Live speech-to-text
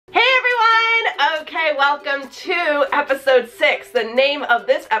Okay, welcome to episode 6. The name of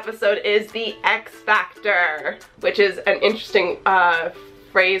this episode is The X Factor, which is an interesting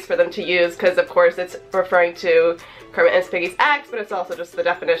phrase for them to use because, of course, it's referring to Kermit and Piggy's ex, but it's also just the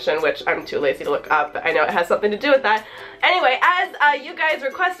definition, which I'm too lazy to look up, but I know it has something to do with that. Anyway, as you guys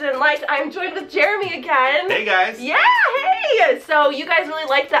requested and liked, I'm joined with Jeremy again. Hey guys! Yeah, hey! So you guys really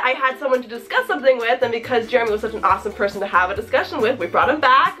liked that I had someone to discuss something with, and because Jeremy was such an awesome person to have a discussion with, we brought him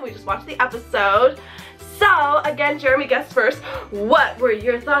back, and we just watched the episode. So, again, Jeremy, guess first, what were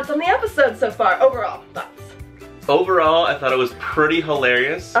your thoughts on the episode so far? Overall thoughts? Overall, I thought it was pretty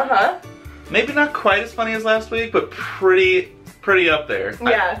hilarious. Uh-huh. Maybe not quite as funny as last week, but pretty up there.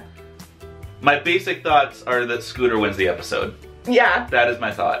 Yeah. My basic thoughts are that Scooter wins the episode. Yeah. That is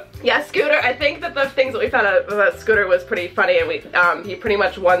my thought. Yeah, Scooter, I think that the things that we found out about Scooter was pretty funny, and he pretty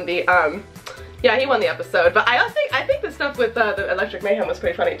much won the, yeah, he won the episode. But I think the stuff with the Electric Mayhem was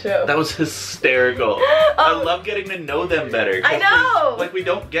pretty funny, too. That was hysterical. I love getting to know them better. I know! Like, we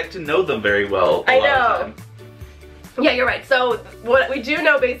don't get to know them very well I a lot know. of the time. Yeah, you're right. So what we do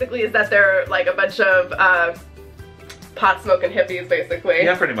know basically is that they're like a bunch of pot-smoking hippies, basically.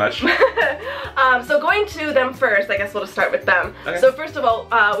 Yeah, pretty much. So going to them first, I guess we'll just start with them. Okay. So first of all,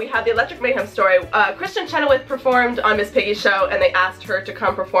 we have the Electric Mayhem story. Kristen Chenoweth performed on Miss Piggy's show, and they asked her to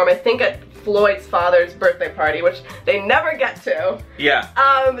come perform, I think at Floyd's father's birthday party, which they never get to. Yeah.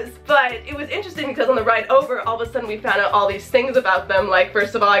 But it was interesting because on the ride over, all of a sudden we found out all these things about them. Like,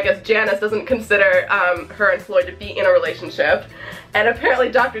 first of all, I guess Janice doesn't consider her and Floyd to be in a relationship. And apparently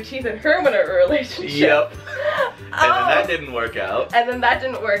Dr. Teeth and her were in a relationship. Yep. And then that didn't work out. And then that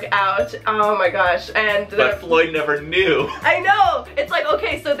didn't work out. Oh my gosh. But Floyd never knew. I know! It's like,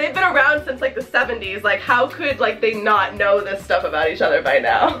 okay, so they've been around since like the 70s. Like, how could like they not know this stuff about each other by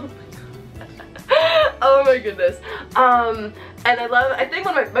now? Oh my goodness. And I think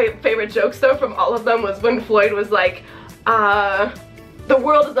one of my favorite jokes though from all of them was when Floyd was like, the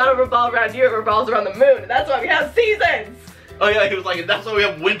world does not revolve around you, it revolves around the moon. And that's why we have seasons! Oh yeah, he was like, that's why we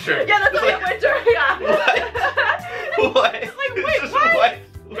have winter. Yeah, that's why we have winter, yeah. What? What? Like, wait, what?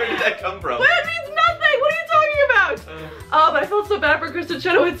 Where did that come from? That means nothing! What are you talking about? Oh, but I felt so bad for Kristen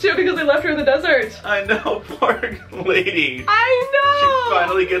Chenoweth too because they left her in the desert. I know, poor lady. I know! She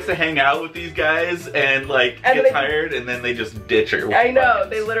finally gets to hang out with these guys and like get tired and then they just ditch her. I know,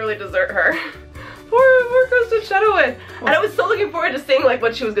 they literally desert her. Poor Kristen Chenoweth. And I was so looking forward to seeing like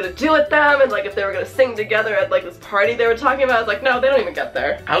what she was gonna do with them and like if they were gonna sing together at like this party they were talking about. I was like, no, they don't even get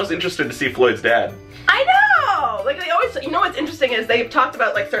there. I was interested to see Floyd's dad. I know! Like they always, you know what's interesting is they've talked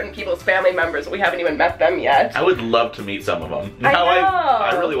about like certain people's family members, but we haven't even met them yet. I would love to meet some of them. Now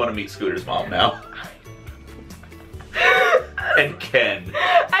I really want to meet Scooter's mom now. And Ken.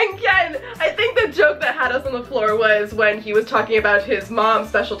 And Ken, I think the joke that had us on the floor was when he was talking about his mom's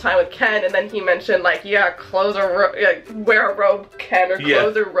special time with Ken, and then he mentioned like, yeah, wear a robe, Ken, or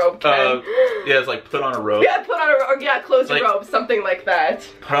close a robe, Ken. Yeah, it's like put on a robe. Yeah, put on a, or yeah, close your robe, something like that.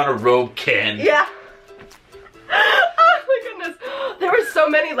 Put on a robe, Ken. Yeah. Oh my goodness. There were so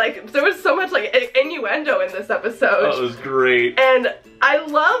many, like, there was so much, like, innuendo in this episode. Oh, it was great. And I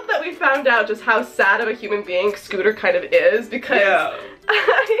love that we found out just how sad of a human being Scooter kind of is, because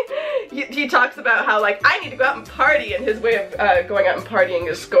he talks about how, like, I need to go out and party, and his way of going out and partying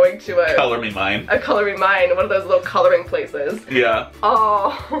is going to a... Color Me Mine. A Color Me Mine, one of those little coloring places. Yeah.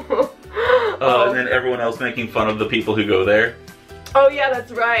 Oh. And then everyone else making fun of the people who go there. Oh yeah,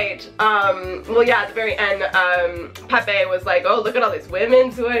 that's right. Well yeah, at the very end, Pepe was like, oh, look at all these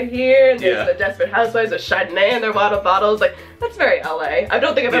women who are here, and there's the Desperate Housewives of Chardonnay in their water bottles. Like, that's very LA. I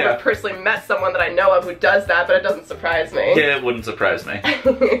don't think I've ever personally met someone that I know of who does that, but it doesn't surprise me. Yeah, it wouldn't surprise me.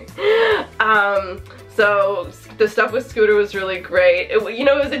 So the stuff with Scooter was really great. You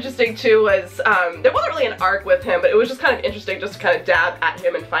know, it was interesting too was, there wasn't really an arc with him, but it was just kind of interesting just to kind of dab at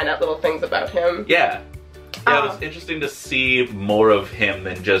him and find out little things about him. Yeah. Yeah, it was interesting to see more of him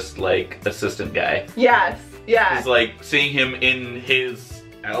than just, like, assistant guy. Yes, yeah. It's like, seeing him in his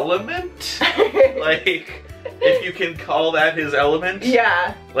element? Like, if you can call that his element?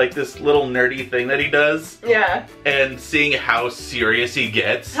 Yeah. Like, this little nerdy thing that he does? Yeah. And seeing how serious he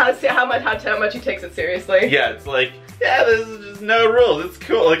gets. How much he takes it seriously. Yeah, it's like, yeah, this is just no rules. It's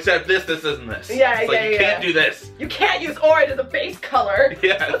cool, except this isn't this. Yeah, it's like, you can't do this. You can't use orange as a base color.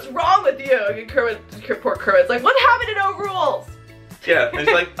 Yeah. What's wrong with you? Poor Kermit's like, what happened to no rules? Yeah, and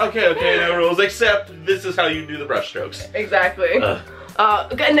it's like, okay, no rules, except this is how you do the brush strokes. Exactly.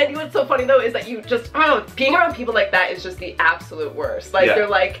 And then what's so funny though is that you just, being around people like that is just the absolute worst. Like they're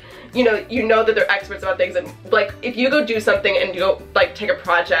like, you know that they're experts about things, and like if you go do something and you go like take a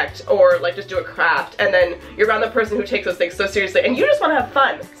project or like just do a craft, and then you're around the person who takes those things so seriously, and you just want to have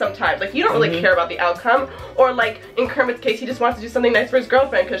fun sometimes. Like you don't really care about the outcome, or like in Kermit's case, he just wants to do something nice for his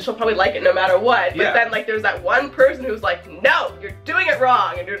girlfriend because she'll probably like it no matter what. But then like there's that one person who's like, no, you're doing it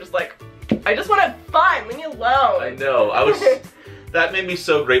wrong, and you're just like, I just want to have fun, leave me alone. I know. That made me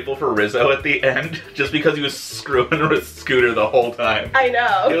so grateful for Rizzo at the end, just because he was screwing with Scooter the whole time. I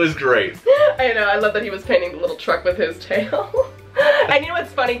know. It was great. I know. I love that he was painting the little truck with his tail. And you know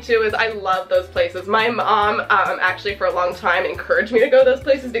what's funny too is I love those places. My mom actually for a long time encouraged me to go to those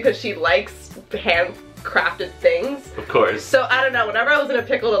places because she likes handcrafted things. Of course. So I don't know, whenever I was in a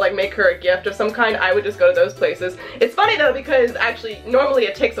pickle to like make her a gift of some kind, I would just go to those places. It's funny though because actually normally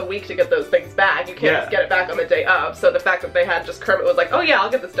it takes a week to get those things back. You can't just get it back on the day of. So the fact that they had just Kermit was like, oh yeah,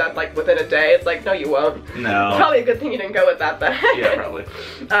 I'll get this done like within a day. It's like, no you won't. No. Probably a good thing you didn't go with that then. Yeah, probably.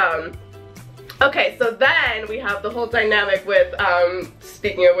 Okay, so then we have the whole dynamic with,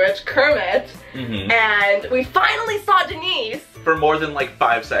 speaking of which, Kermit, and we finally saw Denise. For more than like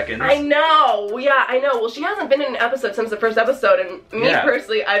 5 seconds. I know, yeah, I know. Well, she hasn't been in an episode since the first episode, and me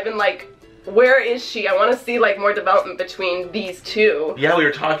personally, I've been like, where is she? I want to see like more development between these two. Yeah, we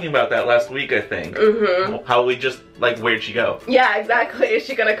were talking about that last week, I think. How we just, like, where'd she go? Yeah, exactly. Is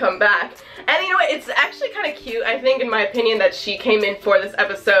she gonna come back? And you know what, it's actually kind of cute, I think, in my opinion, that she came in for this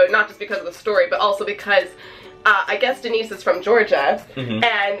episode, not just because of the story, but also because I guess Denise is from Georgia,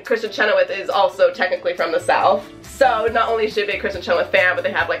 and Kristen Chenoweth is also technically from the South. So not only is she a big Kristen Chenoweth fan, but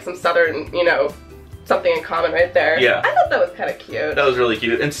they have like some Southern, you know, something in common right there. Yeah. I thought that was kind of cute. That was really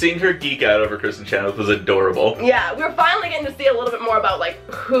cute. And seeing her geek out over Kristen Chenoweth was adorable. Yeah, we were finally getting to see a little bit more about like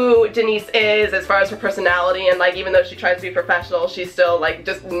who Denise is as far as her personality, and like even though she tries to be professional, she still like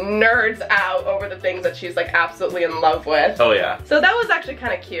just nerds out over the things that she's like absolutely in love with. Oh yeah. So that was actually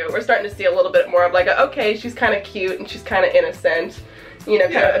kind of cute. We're starting to see a little bit more of like, okay, she's kind of cute and she's kind of innocent. You know,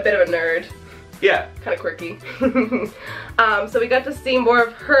 kind of a bit of a nerd. Yeah. Kind of quirky. So we got to see more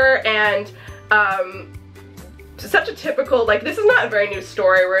of her, and such a typical, like, this is not a very new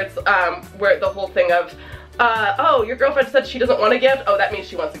story where it's, where the whole thing of, oh, your girlfriend said she doesn't want a gift? Oh, that means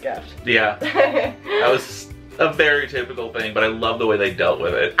she wants a gift. Yeah. That was a very typical thing, but I love the way they dealt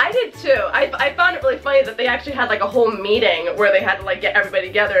with it. I did too. I found it really funny that they actually had like a whole meeting where they had to like get everybody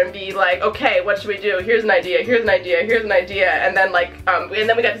together and be like, okay, what should we do? Here's an idea, here's an idea, here's an idea, and then like, and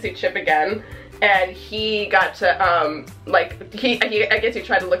then we got to see Chip again. And he got to, like, I guess he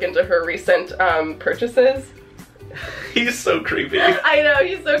tried to look into her recent, purchases. He's so creepy. I know,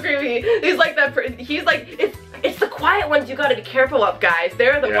 he's so creepy. He's like that, he's like, it's the quiet ones you gotta be careful of, guys.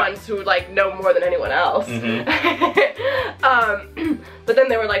 They're the ones who, like, know more than anyone else. But then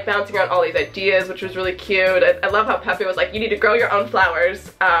they were, like, bouncing around all these ideas, which was really cute. I love how Pepe was like, you need to grow your own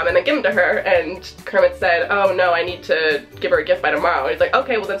flowers, and then give them to her. And Kermit said, oh, no, I need to give her a gift by tomorrow. And he's like,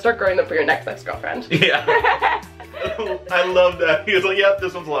 okay, well, then start growing them for your next ex-girlfriend. Yeah. I love that. He was like, yep,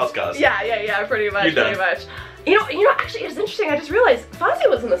 this one's a lost cause. Yeah, pretty much, pretty much. You know, actually, it's interesting. I just realized Fozzie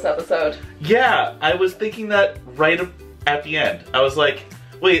was in this episode. Yeah, I was thinking that right at the end. I was like,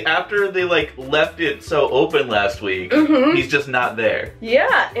 wait, after they, like, left it so open last week, he's just not there.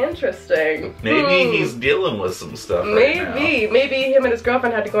 Yeah, interesting. Maybe he's dealing with some stuff right now. Maybe him and his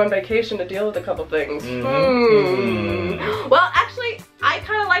girlfriend had to go on vacation to deal with a couple things. Well, actually, I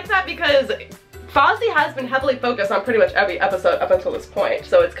kind of like that because Fozzie has been heavily focused on pretty much every episode up until this point,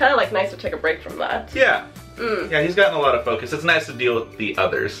 so it's kind of like nice to take a break from that. Yeah. Yeah, he's gotten a lot of focus. It's nice to deal with the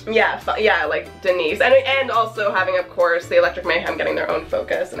others. Yeah, like Denise. And also having, of course, the Electric Mayhem getting their own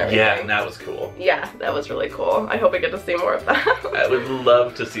focus and everything. Yeah, that was cool. Yeah, that was really cool. I hope we get to see more of that. I would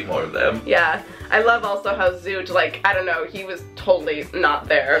love to see more of them. Yeah. I love also how Zoot, like, I don't know, he was totally not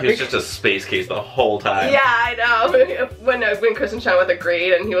there. He was just a space case the whole time. Yeah, I know. When Kristen Chenoweth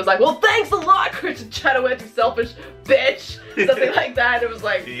agreed and he was like, well, thanks a lot, Kristen Chenoweth, you selfish bitch. Something like that. It was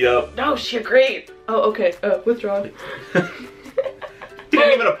like, yep. No, she agreed. Oh, okay, withdrawn. He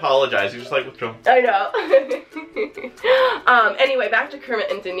didn't even apologize, he was just like, withdrawn. I know. Anyway, back to Kermit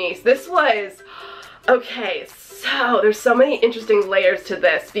and Denise. This was, okay, so there's so many interesting layers to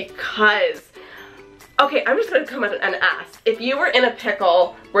this because, okay, I'm just gonna come out and ask, if you were in a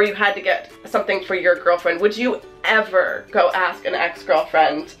pickle where you had to get something for your girlfriend, would you ever go ask an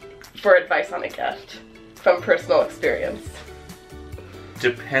ex-girlfriend for advice on a gift from personal experience?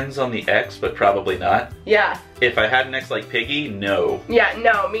 Depends on the ex, but probably not. Yeah. If I had an ex like Piggy, no. Yeah,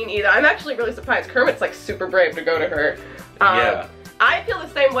 no, me neither. I'm actually really surprised. Kermit's like super brave to go to her. Yeah. I feel the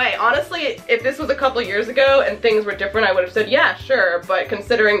same way. Honestly, if this was a couple years ago and things were different, I would have said, yeah, sure. But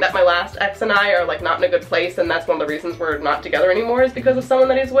considering that my last ex and I are like not in a good place, and that's one of the reasons we're not together anymore is because of someone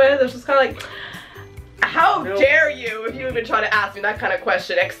that he's with, it's just kind of like, how dare you if you even try to ask me that kind of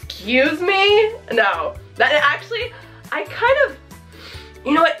question? Excuse me? No. That actually, I kind of,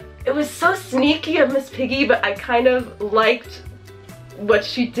 you know what? It was so sneaky of Miss Piggy, but I kind of liked what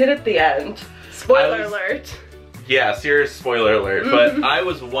she did at the end. Spoiler alert. Yeah, serious spoiler alert. But I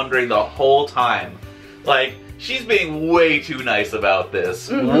was wondering the whole time, like, she's being way too nice about this.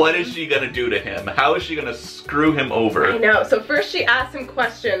 What is she gonna do to him? How is she gonna screw him over? I know. So first she asked him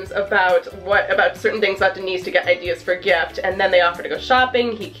questions about certain things about Denise to get ideas for a gift, and then they offer to go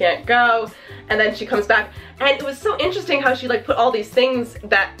shopping. He can't go, and then she comes back, and it was so interesting how she like put all these things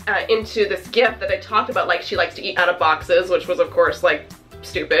that into this gift that I talked about. Like she likes to eat out of boxes, which was of course like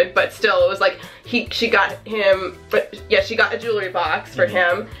stupid, but still it was like she got him, but yeah, she got a jewelry box for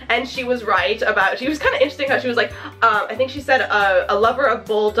him, and she was right about, she was kind of interesting how she was like, I think she said a lover of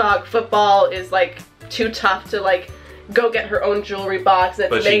bulldog football is like too tough to like go get her own jewelry box.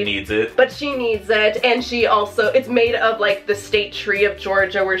 But she needs it. But she needs it, and she also, it's made of like the state tree of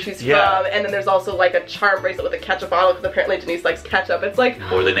Georgia where she's from, and then there's also like a charm bracelet with a ketchup bottle because apparently Denise likes ketchup. It's like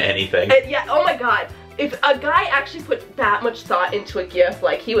more than anything. Yeah, oh my god. If a guy actually put that much thought into a gift,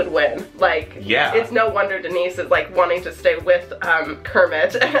 like, he would win. Like, yeah. It's no wonder Denise is, like, wanting to stay with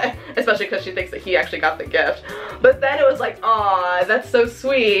Kermit, especially because she thinks that he actually got the gift. But then it was like, aw, that's so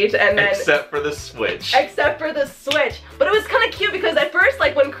sweet, and then... Except for the switch. Except for the switch. But it was kind of cute because at first,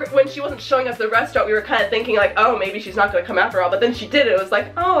 like, when she wasn't showing up at the restaurant, we were kind of thinking, like, oh, maybe she's not going to come after all. But then she did it. It was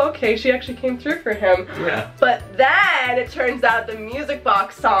like, oh, okay, she actually came through for him. Yeah. But then it turns out the music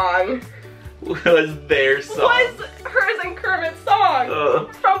box song... was their song. Was hers and Kermit's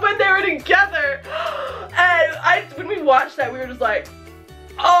song from when they were together. And when we watched that, we were just like,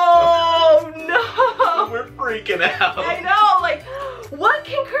 oh no. We're freaking out. I know, like, what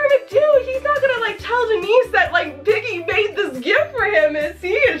can Kermit do? He's not gonna like tell Denise that like Piggy made this gift for him, is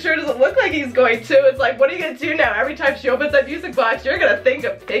he? It sure doesn't look like he's going to. It's like, what are you gonna do now? Every time she opens that music box, you're gonna think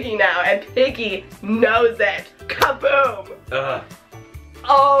of Piggy now, and Piggy knows it. Kaboom.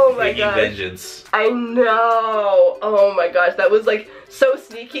 Oh my gosh. Vengeance. I know. Oh my gosh, that was like so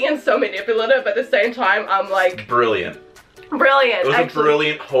sneaky and so manipulative, but at the same time, I'm like... Brilliant. Brilliant. It was a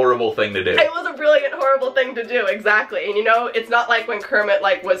brilliant, horrible thing to do. It was a brilliant, horrible thing to do, exactly. And you know, it's not like when Kermit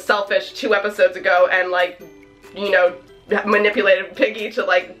like was selfish 2 episodes ago and like, you know, manipulated Piggy to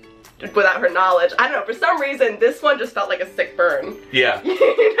like, without her knowledge. I don't know, for some reason, this one just felt like a sick burn. Yeah.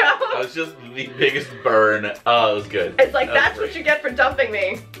 You know? That was just the biggest burn. Oh, it was good. It's like, that's what you get for dumping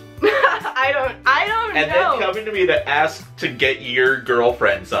me. I don't know. And then coming to me to ask to get your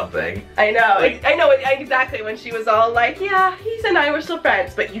girlfriend something. I know. Like, I know exactly when she was all like, yeah, he and I were still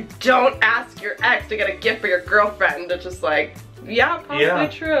friends, but you don't ask your ex to get a gift for your girlfriend. It's just like, yeah, probably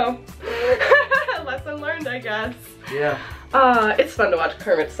true. Lesson learned, I guess. Yeah. It's fun to watch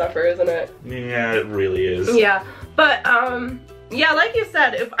Kermit suffer, isn't it? Yeah, it really is. Yeah, but, yeah, like you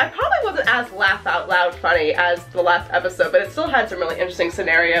said, I probably wasn't as laugh out loud funny as the last episode, but it still had some really interesting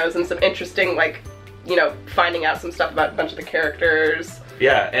scenarios and some interesting, like, you know, finding out some stuff about a bunch of the characters.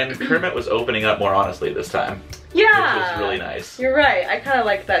 Yeah, and Kermit was opening up more honestly this time. Yeah. Which was really nice. You're right, I kind of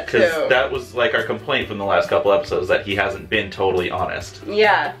like that too. Because that was, like, our complaint from the last couple episodes, that he hasn't been totally honest.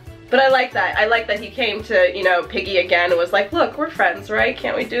 Yeah. But I like that. I like that he came to, you know, Piggy again and was like, look, we're friends, right?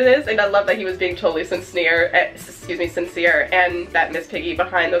 Can't we do this? And I love that he was being totally sincere, and that Miss Piggy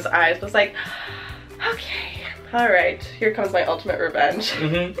behind those eyes was like, okay, all right, here comes my ultimate revenge.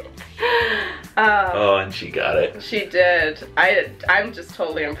 Oh, and she got it. She did. I'm just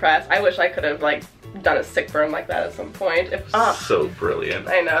totally impressed. I wish I could have, like, done a sick burn like that at some point. So brilliant.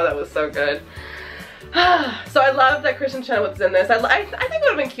 I know, that was so good. So I love that Kristen Chenoweth was in this. I think it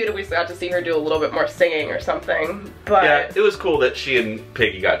would have been cute if we got to see her do a little bit more singing or something. But yeah, it was cool that she and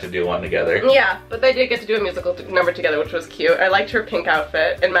Piggy got to do one together. Yeah, but they did get to do a musical number together, which was cute. I liked her pink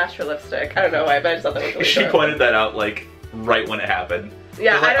outfit and matched her lipstick. I don't know why, but I just thought that was really She pointed that out, like, right when it happened.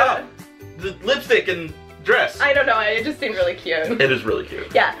 Yeah, like, I don't know. The lipstick and dress. I don't know, it just seemed really cute. It is really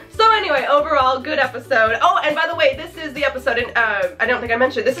cute. Yeah, so anyway, overall, good episode. Oh, and by the way, this is the episode, and I don't think I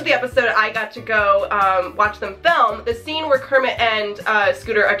mentioned, this is the episode I got to go watch them film. The scene where Kermit and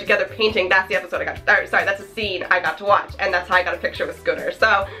Scooter are together painting, that's the episode I got to, sorry, that's a scene I got to watch, and that's how I got a picture with Scooter.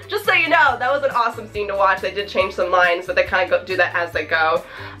 So, just so you know, that was an awesome scene to watch. They did change some lines, but they kind of do that as they go.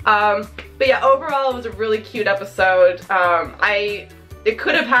 But yeah, overall, it was a really cute episode. it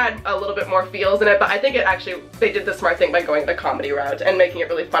could have had a little bit more feels in it, but I think they did the smart thing by going the comedy route and making it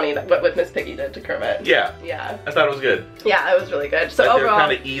really funny that what Miss Piggy did to Kermit. Yeah. Yeah. I thought it was good. Yeah, it was really good. So like overall, they're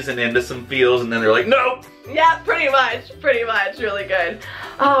kind of easing into some feels, and then they're like, nope. Yeah, pretty much, really good.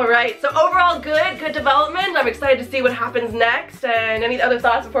 All right, so overall good development. I'm excited to see what happens next. And any other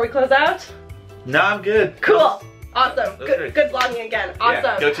thoughts before we close out? No, I'm good. Cool. Awesome. Good vlogging again. Awesome.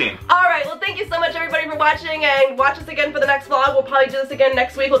 Yeah, go team. Alright, well thank you so much everybody for watching, and watch us again for the next vlog. We'll probably do this again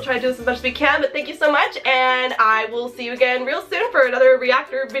next week. We'll try to do this as much as we can, but thank you so much, and I will see you again real soon for another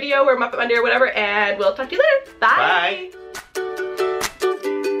reactor video or Muppet Monday or whatever, and we'll talk to you later. Bye. Bye.